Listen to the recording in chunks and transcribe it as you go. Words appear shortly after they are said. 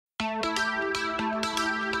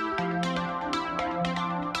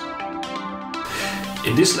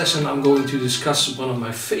In this lesson I'm going to discuss one of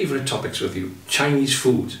my favorite topics with you, Chinese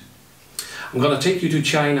food. I'm going to take you to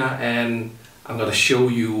China and I'm going to show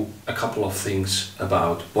you a couple of things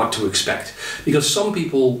about what to expect. Because some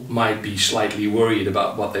people might be slightly worried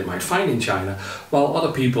about what they might find in China, while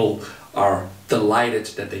other people are delighted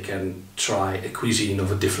that they can try a cuisine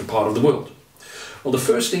of a different part of the world. Well, the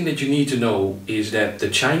first thing that you need to know is that the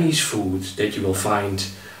Chinese food that you will find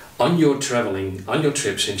on your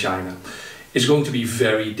trips in China is going to be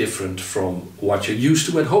very different from what you're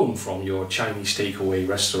used to at home from your Chinese takeaway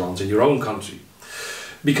restaurants in your own country.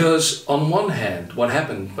 Because on one hand, what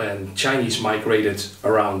happened when Chinese migrated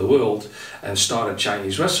around the world and started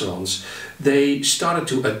Chinese restaurants, they started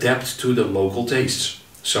to adapt to the local tastes.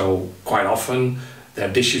 So quite often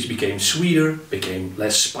their dishes became sweeter, became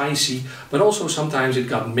less spicy, but also sometimes it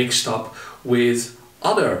got mixed up with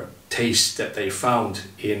other tastes that they found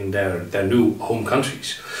in their new home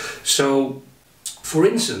countries. So, for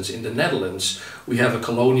instance, in the Netherlands, we have a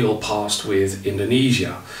colonial past with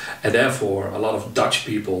Indonesia, and therefore a lot of Dutch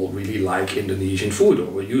people really like Indonesian food, or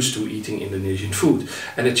were used to eating Indonesian food.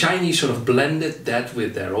 And the Chinese sort of blended that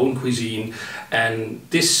with their own cuisine, and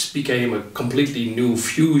this became a completely new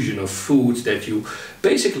fusion of food that you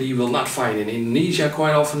basically will not find in Indonesia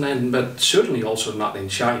quite often, but certainly also not in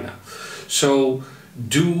China. So,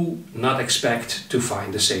 do not expect to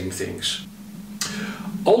find the same things.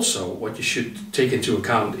 Also, what you should take into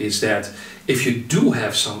account is that if you do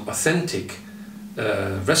have some authentic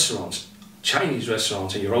restaurants, Chinese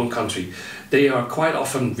restaurants in your own country, they are quite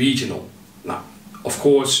often regional. Now, of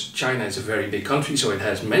course, China is a very big country, so it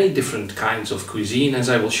has many different kinds of cuisine, as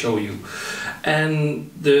I will show you.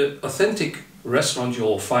 And the authentic restaurants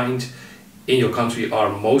you'll find in your country are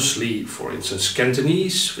mostly, for instance,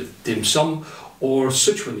 Cantonese with dim sum, or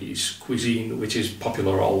Sichuanese cuisine, which is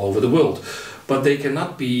popular all over the world. But they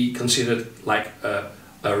cannot be considered like a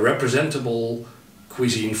representable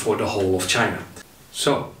cuisine for the whole of China.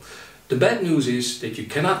 So, the bad news is that you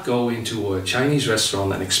cannot go into a Chinese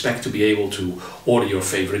restaurant and expect to be able to order your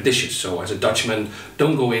favorite dishes. So as a Dutchman,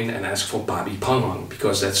 don't go in and ask for babi pangang,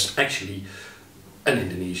 because that's actually an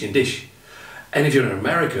Indonesian dish. And if you're an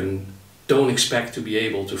American, don't expect to be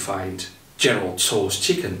able to find General Tso's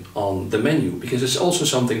chicken on the menu, because it's also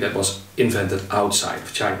something that was invented outside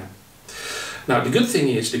of China. Now, the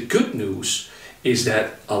good news is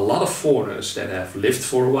that a lot of foreigners that have lived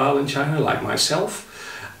for a while in China, like myself,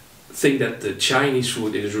 think that the Chinese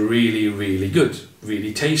food is really, really good,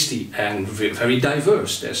 really tasty and very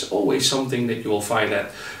diverse. There's always something that you will find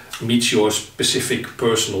that meets your specific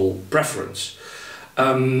personal preference.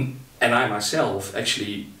 And I myself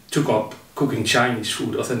actually took up cooking Chinese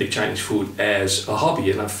food, authentic Chinese food, as a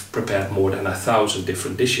hobby, and I've prepared more than 1,000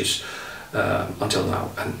 different dishes until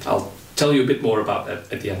now, and I'll tell you a bit more about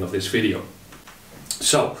that at the end of this video.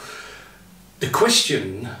 So, the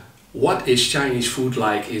question, what is Chinese food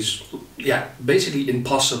like, is basically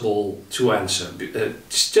impossible to answer.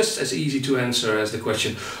 It's just as easy to answer as the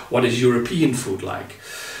question, what is European food like?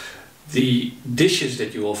 The dishes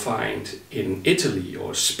that you will find in Italy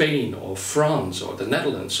or Spain or France or the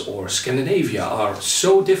Netherlands or Scandinavia are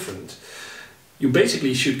so different. You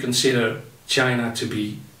basically should consider China to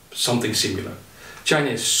be something similar. China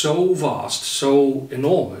is so vast, so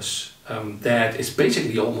enormous, that it's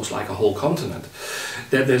basically almost like a whole continent.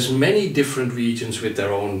 That there's many different regions with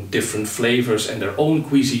their own different flavors and their own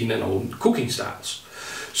cuisine and own cooking styles.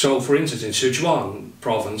 So for instance, in Sichuan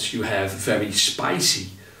province you have very spicy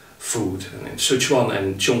food, and in Sichuan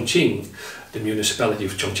and Chongqing, the municipality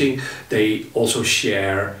of Chongqing, they also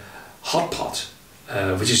share hot pot,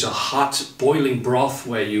 which is a hot boiling broth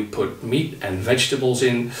where you put meat and vegetables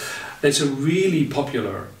in. It's a really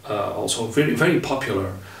popular, also very, very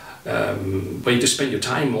popular way to spend your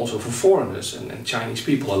time also for foreigners and Chinese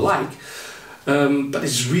people alike, but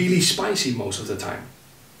it's really spicy most of the time.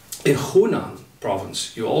 In Hunan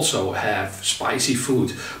province you also have spicy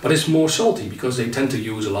food, but it's more salty because they tend to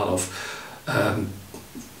use a lot of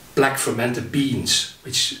black fermented beans,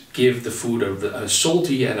 which give the food a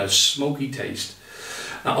salty and a smoky taste.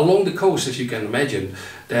 Now, along the coast, as you can imagine,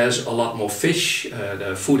 there's a lot more fish,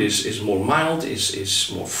 the food is more mild,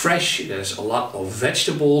 is more fresh, there's a lot of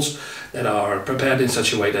vegetables that are prepared in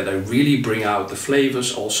such a way that they really bring out the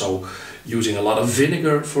flavors, also using a lot of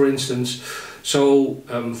vinegar, for instance. So,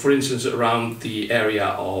 for instance, around the area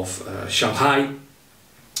of Shanghai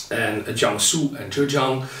and Jiangsu and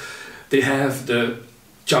Zhejiang, they have the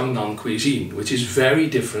Jiangnan cuisine, which is very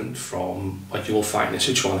different from what you will find in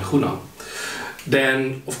Sichuan and Hunan.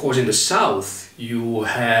 Then, of course, in the south, you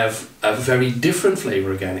have a very different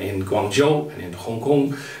flavor again. In Guangzhou and in Hong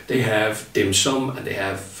Kong, they have dim sum and they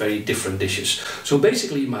have very different dishes. So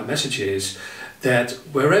basically, my message is that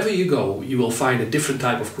wherever you go, you will find a different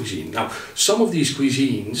type of cuisine. Now, some of these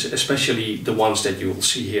cuisines, especially the ones that you will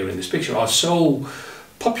see here in this picture, are so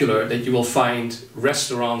popular that you will find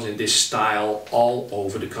restaurants in this style all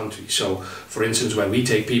over the country. So, for instance, when we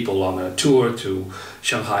take people on a tour to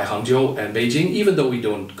Shanghai, Hangzhou and Beijing, even though we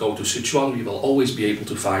don't go to Sichuan, we will always be able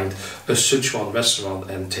to find a Sichuan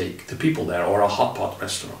restaurant and take the people there, or a hot pot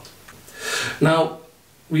restaurant. Now,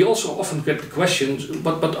 we also often get the questions,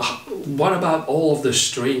 but what about all of the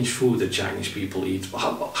strange food that Chinese people eat?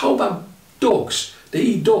 How about dogs? They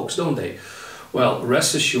eat dogs, don't they? Well,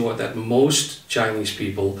 rest assured that most Chinese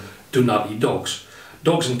people do not eat dogs.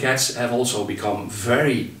 Dogs and cats have also become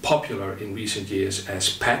very popular in recent years as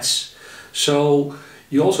pets. So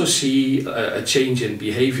you also see a change in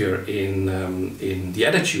behavior in the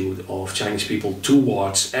attitude of Chinese people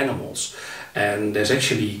towards animals. And there's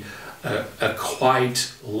actually a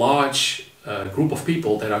quite large group of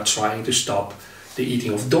people that are trying to stop the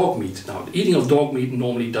eating of dog meat. Now, the eating of dog meat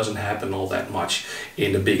normally doesn't happen all that much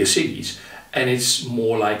in the bigger cities. And it's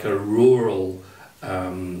more like a rural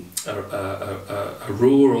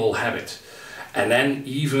habit, and then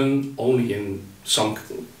even only in some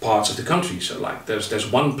parts of the country. So, like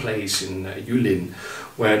there's one place in Yulin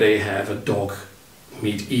where they have a dog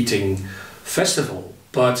meat eating festival.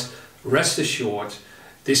 But rest assured,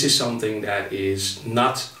 this is something that is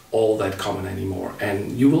not all that common anymore,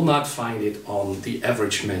 and you will not find it on the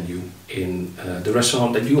average menu in the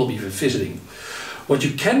restaurant that you will be visiting. What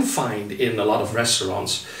you can find in a lot of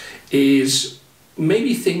restaurants is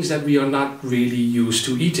maybe things that we are not really used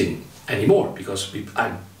to eating anymore, because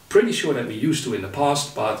I'm pretty sure that we used to in the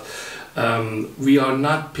past, but we are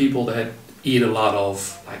not people that eat a lot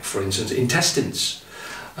of, like for instance, intestines.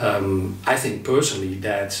 I think personally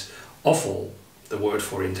that offal, the word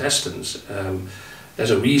for intestines,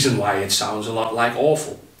 there's a reason why it sounds a lot like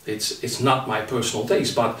awful. It's not my personal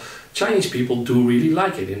taste, but Chinese people do really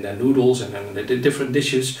like it in their noodles and in the different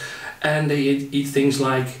dishes, and they eat things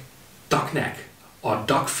like duck neck or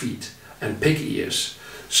duck feet and pig ears.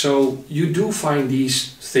 So you do find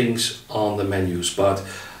these things on the menus, but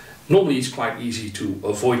normally it's quite easy to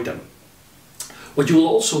avoid them. What you will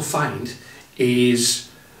also find is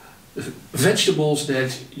vegetables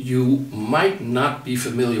that you might not be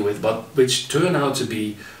familiar with, but which turn out to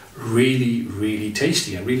be really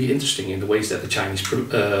tasty and really interesting in the ways that the Chinese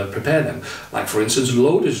prepare them. Like for instance,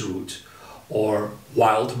 lotus root or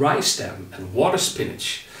wild rice stem and water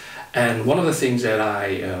spinach. And one of the things that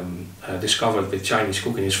I discovered with Chinese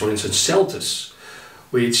cooking is, for instance, Saltes,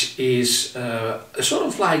 which is sort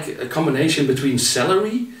of like a combination between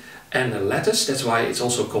celery and a lettuce. That's why it's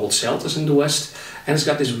also called Saltes in the West, and it's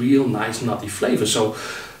got this real nice nutty flavor. So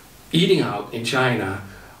eating out in China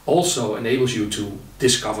also enables you to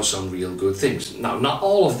discover some real good things. Now, not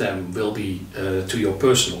all of them will be to your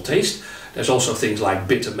personal taste. There's also things like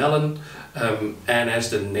bitter melon, and as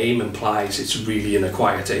the name implies, it's really an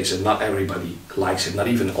acquired taste, and not everybody likes it. Not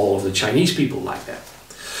even all of the Chinese people like that.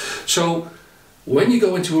 So when you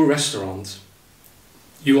go into a restaurant,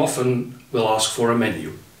 you often will ask for a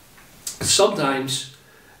menu. Sometimes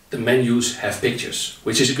the menus have pictures,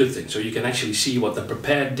 which is a good thing. So you can actually see what the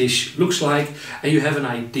prepared dish looks like, and you have an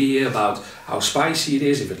idea about how spicy it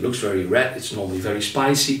is. If it looks very red, it's normally very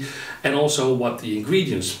spicy, and also what the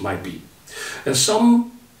ingredients might be. And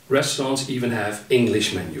some restaurants even have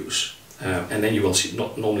English menus, and then you will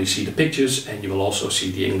normally see the pictures, and you will also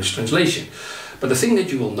see the English translation. But the thing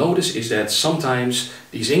that you will notice is that sometimes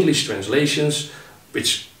these English translations,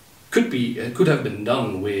 which could have been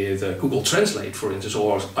done with Google Translate, for instance,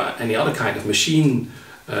 or any other kind of machine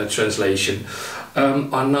translation,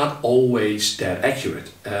 are not always that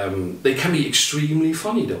accurate. They can be extremely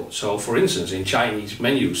funny though. So for instance, in Chinese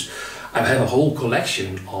menus, I have a whole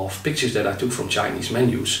collection of pictures that I took from Chinese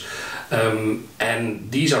menus. And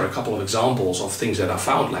these are a couple of examples of things that I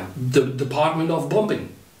found, like the Department of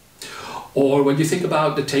Bombing. Or when you think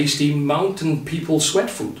about the tasty mountain people sweat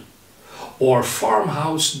food, or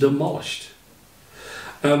farmhouse demolished.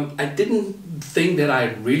 I didn't think that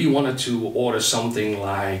I really wanted to order something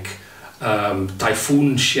like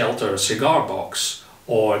Typhoon Shelter cigar box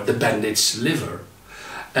or the Bandit's liver.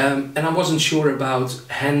 And I wasn't sure about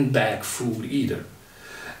handbag food either.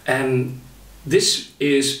 And this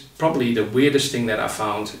is probably the weirdest thing that I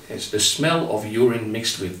found, is the smell of urine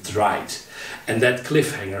mixed with dried. And that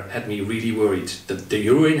cliffhanger had me really worried. The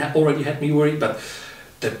urine already had me worried, but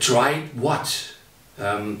the dried what?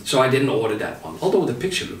 So I didn't order that one, although the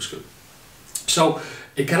picture looks good. So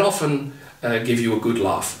it can often give you a good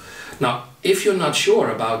laugh. Now, if you're not sure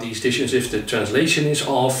about these dishes, if the translation is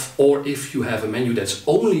off, or if you have a menu that's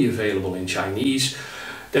only available in Chinese,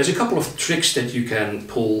 there's a couple of tricks that you can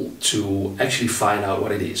pull to actually find out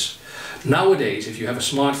what it is. Nowadays, if you have a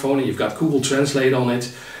smartphone and you've got Google Translate on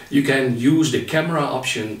it, you can use the camera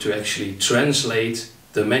option to actually translate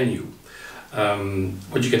the menu.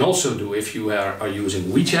 What you can also do if you are using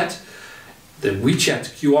WeChat, the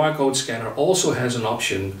WeChat QR code scanner also has an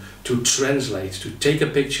option to translate, to take a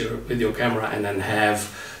picture with your camera and then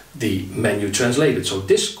have the menu translated. So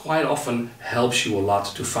this quite often helps you a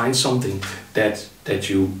lot to find something that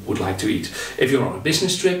you would like to eat. If you're on a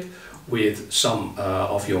business trip with some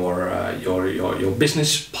of your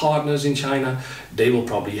business partners in China, they will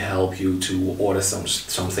probably help you to order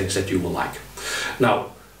some things that you will like.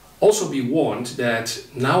 Now, also be warned that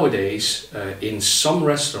nowadays in some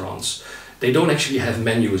restaurants, they don't actually have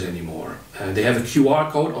menus anymore. They have a QR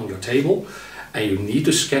code on your table and you need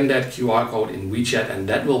to scan that QR code in WeChat and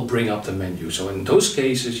that will bring up the menu. So in those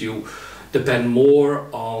cases you depend more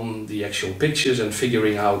on the actual pictures and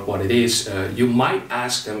figuring out what it is. You might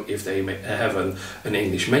ask them if they have an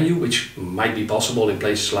English menu, which might be possible in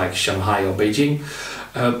places like Shanghai or Beijing.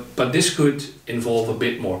 But this could involve a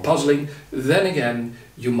bit more puzzling. Then again,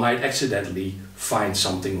 you might accidentally find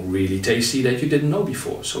something really tasty that you didn't know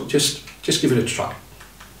before. So just give it a try.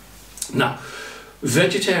 Now,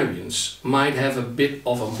 vegetarians might have a bit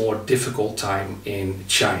of a more difficult time in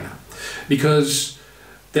China because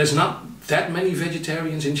there's not that many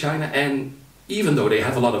vegetarians in China, and even though they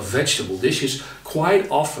have a lot of vegetable dishes, quite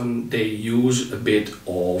often they use a bit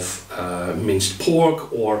of minced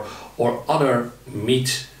pork or other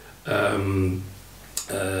meat,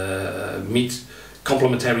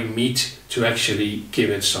 complementary meat to actually give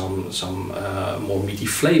it some more meaty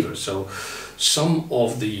flavor. So some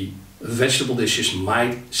of the vegetable dishes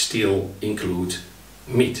might still include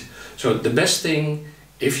meat. So the best thing,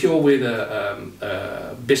 if you're with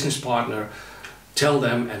a business partner, tell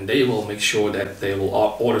them and they will make sure that they will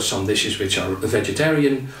order some dishes which are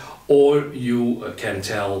vegetarian, or you can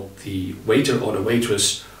tell the waiter or the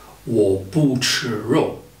waitress, 我不吃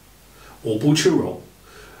肉. 我不吃肉.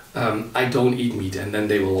 I don't eat meat, and then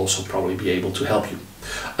they will also probably be able to help you.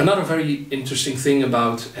 Another very interesting thing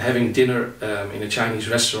about having dinner in a Chinese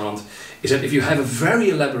restaurant is that if you have a very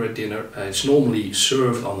elaborate dinner, it's normally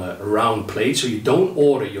served on a round plate, so you don't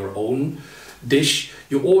order your own dish,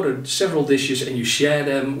 you order several dishes and you share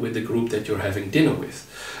them with the group that you're having dinner with.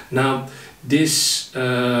 Now, this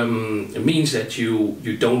means that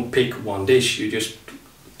you don't pick one dish, you just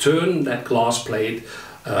turn that glass plate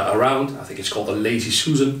around. I think it's called a lazy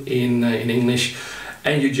Susan in English,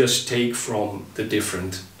 and you just take from the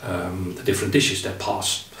different dishes that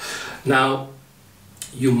pass. Now,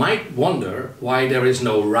 you might wonder why there is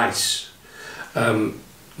no rice.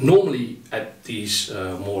 Normally at these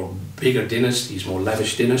more bigger dinners, these more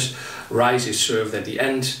lavish dinners, rice is served at the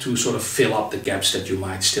end to sort of fill up the gaps that you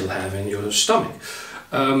might still have in your stomach.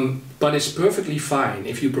 But it's perfectly fine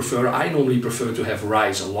if you prefer. I normally prefer to have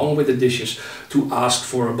rice along with the dishes, to ask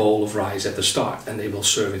for a bowl of rice at the start and they will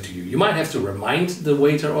serve it to you. You might have to remind the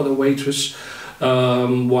waiter or the waitress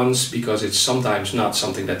once, because it's sometimes not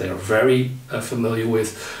something that they're very familiar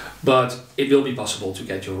with, but it will be possible to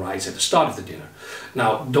get your rice at the start of the dinner.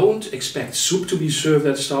 Now, don't expect soup to be served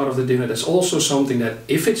at the start of the dinner. That's also something that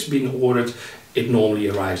if it's been ordered, it normally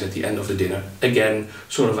arrives at the end of the dinner. Again,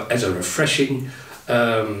 sort of as a refreshing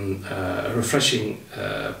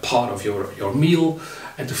part of your meal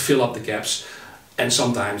and to fill up the gaps. And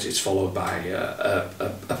sometimes it's followed by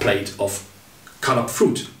a plate of cut up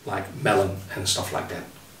fruit like melon and stuff like that.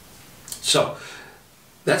 So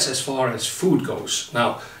that's as far as food goes.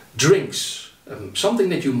 Now, drinks. Something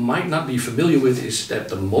that you might not be familiar with is that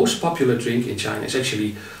the most popular drink in China is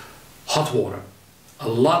actually hot water. A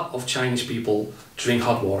lot of Chinese people drink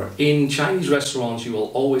hot water. In Chinese restaurants you will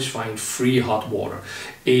always find free hot water.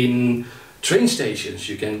 In train stations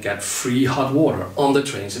you can get free hot water. On the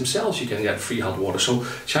trains themselves you can get free hot water. So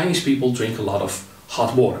Chinese people drink a lot of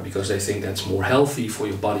hot water because they think that's more healthy for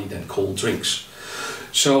your body than cold drinks.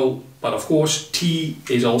 So, but of course tea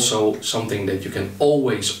is also something that you can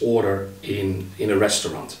always order in a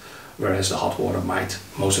restaurant, whereas the hot water might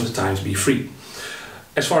most of the times be free.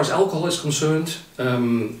 As far as alcohol is concerned,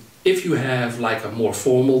 if you have like a more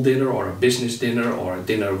formal dinner or a business dinner or a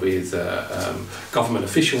dinner with government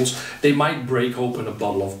officials, they might break open a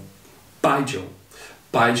bottle of baijiu.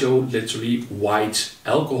 Baijiu, literally white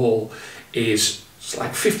alcohol, is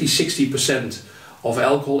like 50-60% of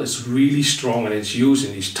alcohol is really strong, and it's used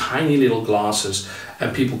in these tiny little glasses,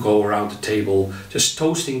 and people go around the table just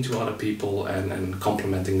toasting to other people and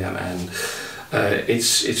complimenting them, and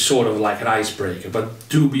it's sort of like an icebreaker. But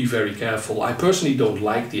do be very careful. I personally don't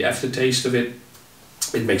like the aftertaste of it.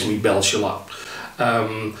 It makes me belch a lot.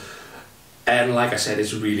 And like I said,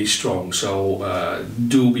 it's really strong, so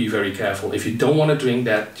do be very careful. If you don't want to drink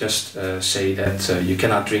that, just say that you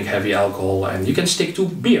cannot drink heavy alcohol, and you can stick to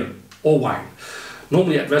beer or wine.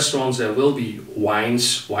 Normally at restaurants there will be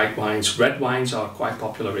wines, white wines, red wines are quite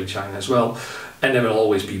popular in China as well, and there will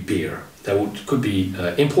always be beer. There could be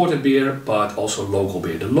imported beer, but also local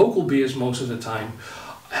beer. The local beers most of the time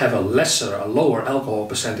have a lower alcohol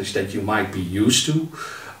percentage that you might be used to.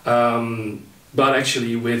 But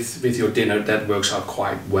actually with your dinner that works out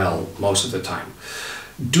quite well most of the time.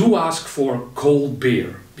 Do ask for cold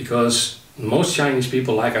beer, because most Chinese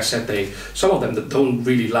people, like I said, some of them don't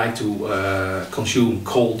really like to consume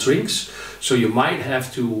cold drinks. So you might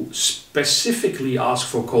have to specifically ask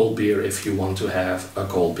for cold beer if you want to have a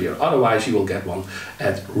cold beer. Otherwise you will get one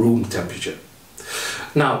at room temperature.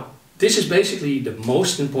 Now, this is basically the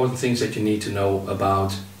most important things that you need to know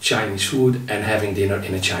about Chinese food and having dinner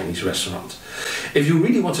in a Chinese restaurant. If you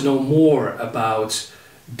really want to know more about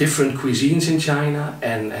different cuisines in China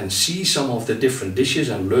and see some of the different dishes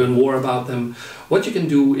and learn more about them, what you can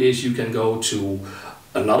do is you can go to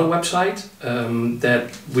another website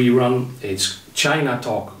that we run. It's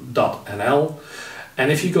ChinaTalk.nl,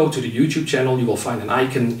 and if you go to the YouTube channel, you will find an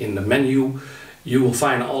icon in the menu. You will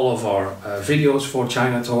find all of our videos for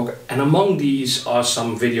ChinaTalk, and among these are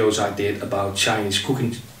some videos I did about Chinese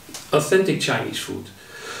cooking, authentic Chinese food.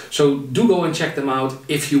 So do go and check them out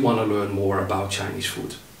if you want to learn more about Chinese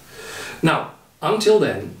food. Now, until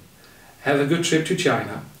then, have a good trip to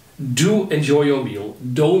China. Do enjoy your meal.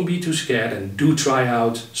 Don't be too scared, and do try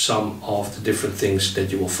out some of the different things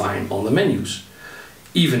that you will find on the menus,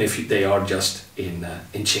 even if they are just in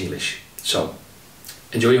Chinglish. So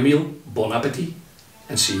enjoy your meal, bon appetit,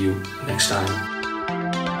 and see you next time.